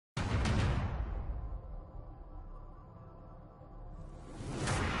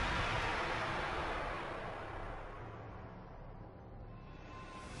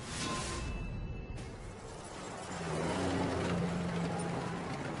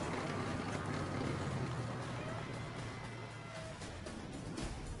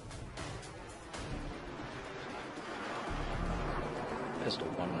Pistol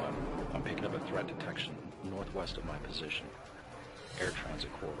 1-1. I'm picking up a threat detection northwest of my position. Air transit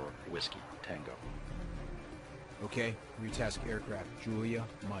corridor, Whiskey, Tango. Okay, retask aircraft, Julia,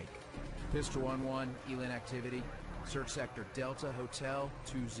 Mike. Pistol 1-1, ELIN activity. Search sector Delta Hotel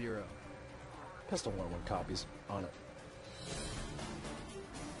 20. Pistol 1-1 copies. On it.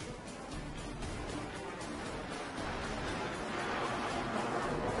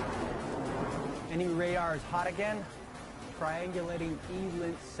 Any radars hot again? Triangulating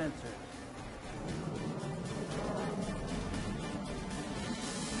ELIN sensors.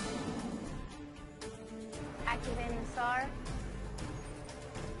 Activating SAR.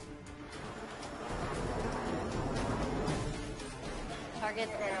 Target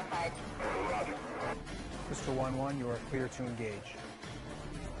identified. Roger. Pistol 1-1, you are clear to engage.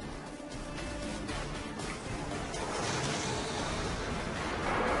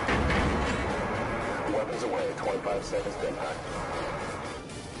 Weapons away, 25 seconds to impact.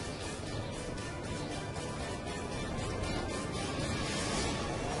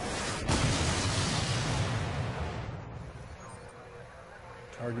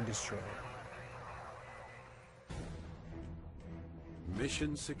 Target destroyed.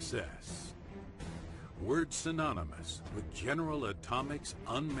 Mission success. Word synonymous with General Atomics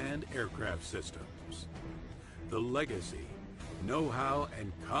unmanned aircraft systems. The legacy, know-how,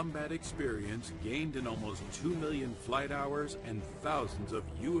 and combat experience gained in almost 2 million flight hours and thousands of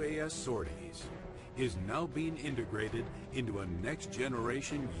UAS sorties is now being integrated into a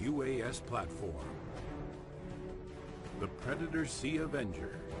next-generation UAS platform. The Predator C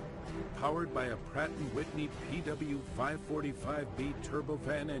Avenger, powered by a Pratt & Whitney PW545B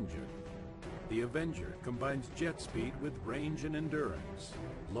turbofan engine. The Avenger combines jet speed with range and endurance,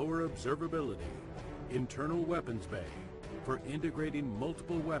 lower observability, internal weapons bay for integrating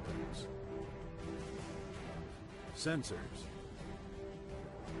multiple weapons, sensors,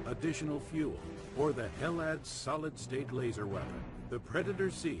 additional fuel, or the HELAD solid-state laser weapon. The Predator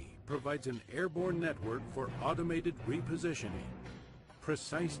C provides an airborne network for automated repositioning,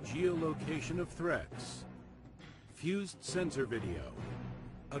 precise geolocation of threats, fused sensor video,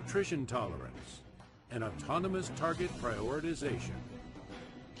 attrition tolerance, and autonomous target prioritization.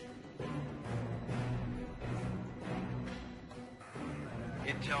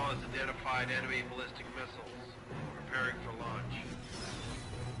 Intel has identified enemy ballistic missiles, preparing for launch.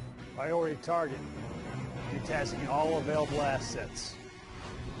 Priority target. Retasking all available assets.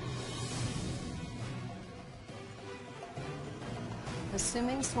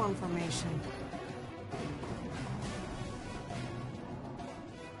 Assuming swarm formation.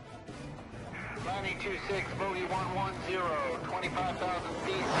 Landing 26, bogey 110, 25,000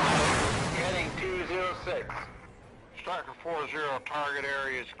 feet, heading 206. Striker 40, target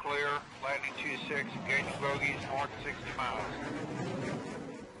area is clear. Landing 26, engaging bogeys north 60 miles.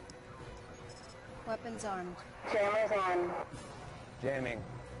 Weapons armed. Jammers on. Jamming.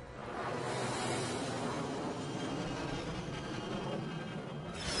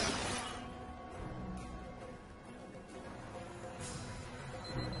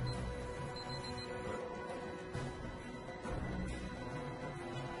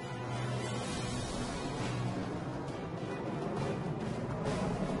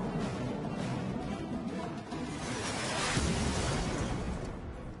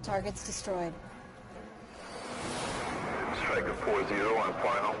 Targets destroyed. Striker 40 on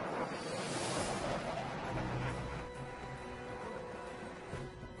final.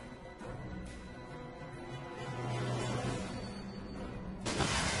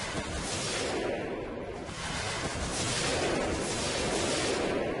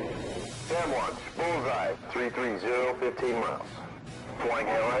 Sam 1, bullseye, 330, 15 miles. Flying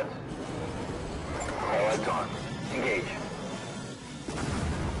headlights. Headlights on. Engage.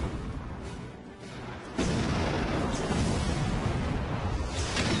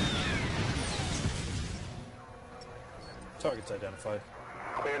 Targets identified.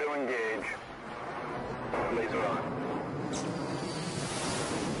 Clear to engage. Laser on.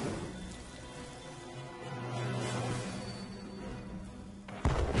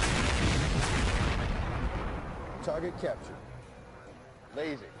 Target captured.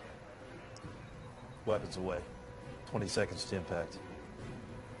 Lazy. Weapons away. 20 seconds to impact.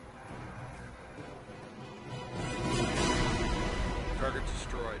 Target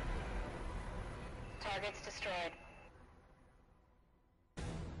destroyed. Targets destroyed.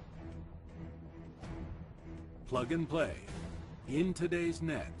 Plug and play. In today's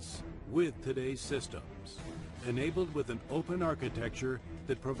nets, with today's systems. Enabled with an open architecture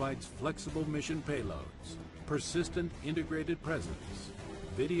that provides flexible mission payloads, persistent integrated presence,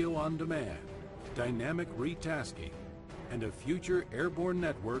 video on demand, dynamic retasking, and a future airborne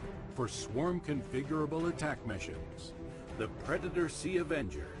network for swarm configurable attack missions. The Predator C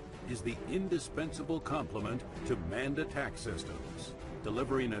Avenger is the indispensable complement to manned attack systems,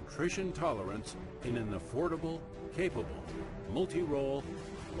 delivering attrition tolerance in an affordable, capable, multi-role,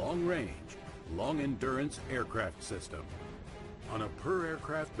 long-range, long-endurance aircraft system. On a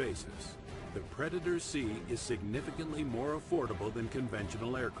per-aircraft basis, the Predator C is significantly more affordable than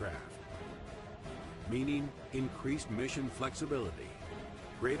conventional aircraft, meaning increased mission flexibility,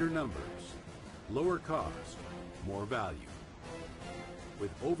 greater numbers, lower cost, more value,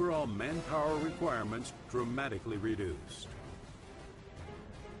 with overall manpower requirements dramatically reduced.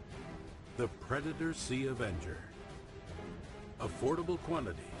 The Predator C Avenger. Affordable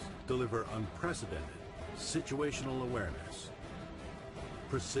quantities deliver unprecedented situational awareness,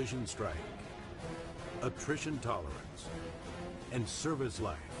 precision strike, attrition tolerance, and service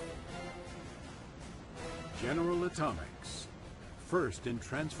life. General Atomics, first in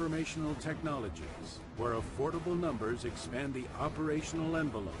transformational technologies, where affordable numbers expand the operational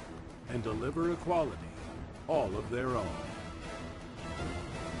envelope and deliver a quality all of their own.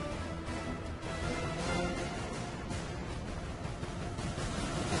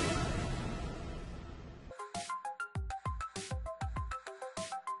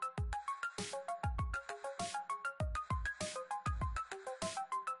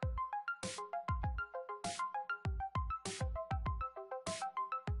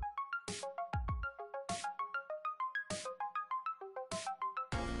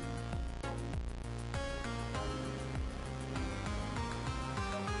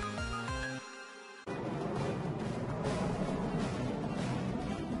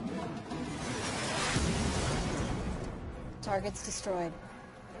 Targets destroyed.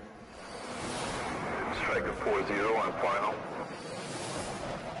 Striker 4-0 on final.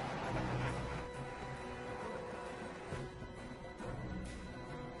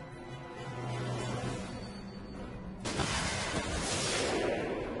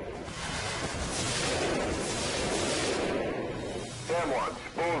 Sam launch,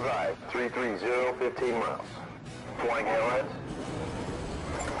 bullseye, 330, 15 miles. Flying Allies.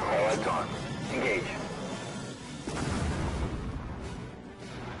 Allies on. Engage.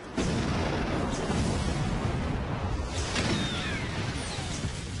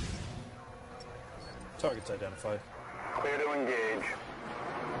 Targets identified. Clear to engage.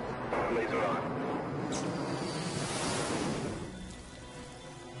 Laser on.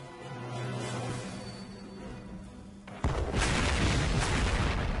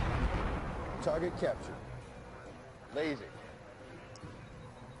 Target captured. Lazy.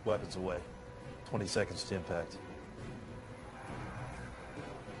 Weapons away. 20 seconds to impact.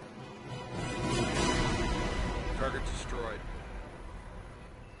 Target destroyed.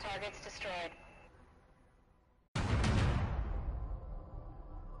 Targets destroyed.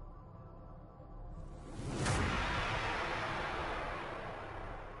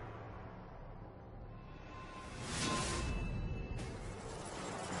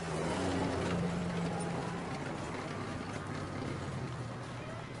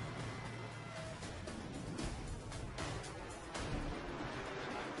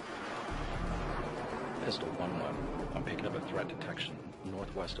 Pistol 1-1. I'm picking up a threat detection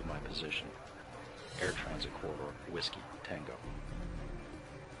northwest of my position. Air transit corridor, Whiskey, Tango.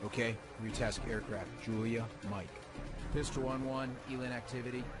 Okay, retask aircraft, Julia, Mike. Pistol 1-1, ELIN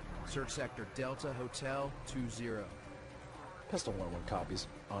activity. Search sector Delta Hotel 20. Pistol 1-1 copies.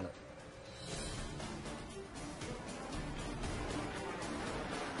 On it.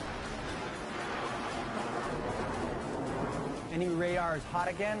 Enemy radar is hot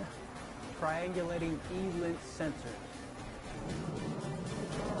again. Triangulating E-lint sensors.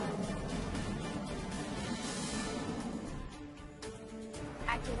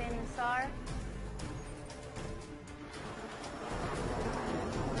 Activating SAR.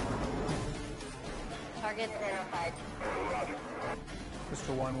 Target identified. Roger.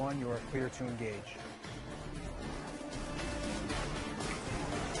 Pistol 1-1, you are clear to engage.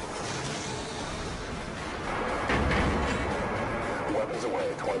 Weapons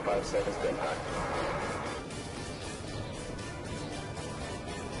away, 25 seconds to impact.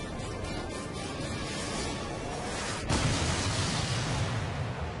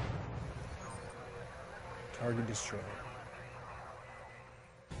 Target destroyed.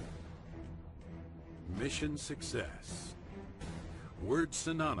 Mission success. Word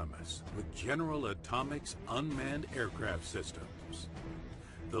synonymous with General Atomics unmanned aircraft systems.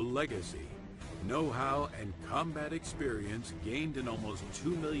 The legacy, know-how, and combat experience gained in almost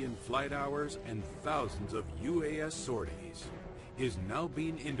 2 million flight hours and thousands of UAS sorties is now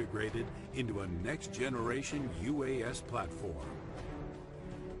being integrated into a next-generation UAS platform.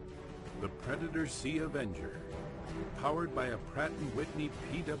 The Predator C Avenger, powered by a Pratt & Whitney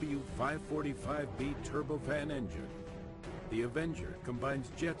PW545B turbofan engine. The Avenger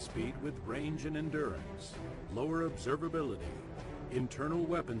combines jet speed with range and endurance, lower observability, internal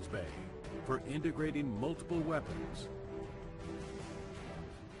weapons bay for integrating multiple weapons,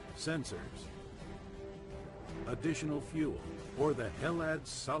 sensors, additional fuel, or the HELAD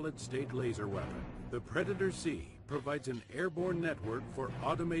solid-state laser weapon. The Predator C provides an airborne network for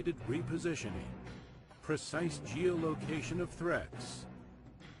automated repositioning, precise geolocation of threats,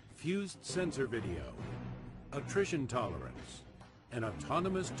 fused sensor video, attrition tolerance, and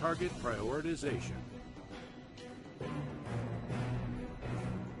autonomous target prioritization.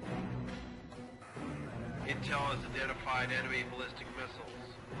 Intel has identified enemy ballistic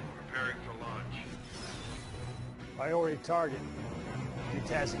missiles, preparing for launch. Priority target.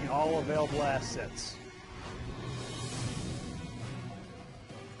 Retasking all available assets.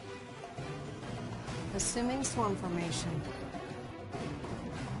 Assuming swarm formation.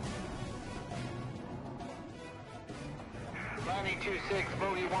 Landing 26,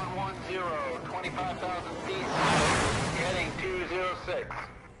 bogey 110, 25,000 feet, heading 206.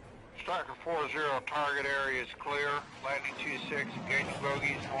 Striker 40, target area is clear. Landing 26, engaging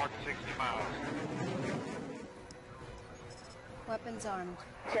bogeys north 60 miles. Weapons armed.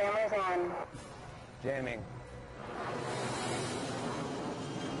 Jammers on. Jamming.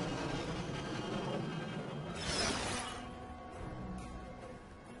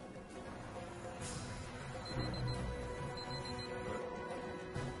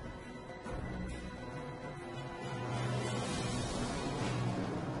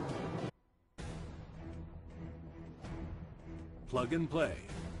 Plug and play,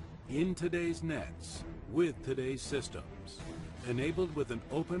 in today's nets, with today's systems, enabled with an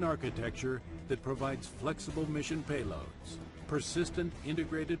open architecture that provides flexible mission payloads, persistent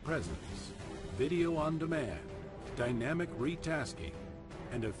integrated presence, video on demand, dynamic retasking,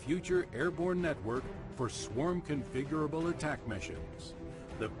 and a future airborne network for swarm configurable attack missions.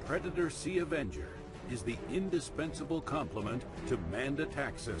 The Predator C Avenger is the indispensable complement to manned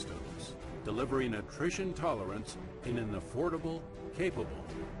attack systems, delivering attrition tolerance in an affordable, capable,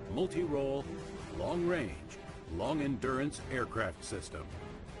 multi-role, long-range, long-endurance aircraft system.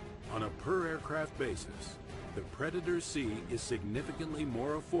 On a per-aircraft basis, the Predator C is significantly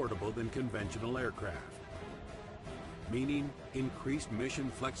more affordable than conventional aircraft, meaning increased mission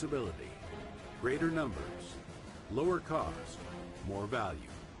flexibility, greater numbers, lower cost, more value,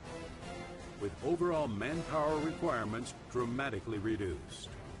 with overall manpower requirements dramatically reduced.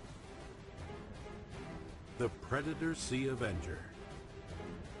 The Predator C Avenger.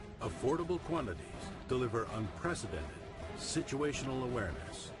 Affordable quantities deliver unprecedented situational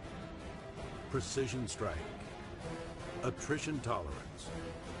awareness, precision strike, attrition tolerance,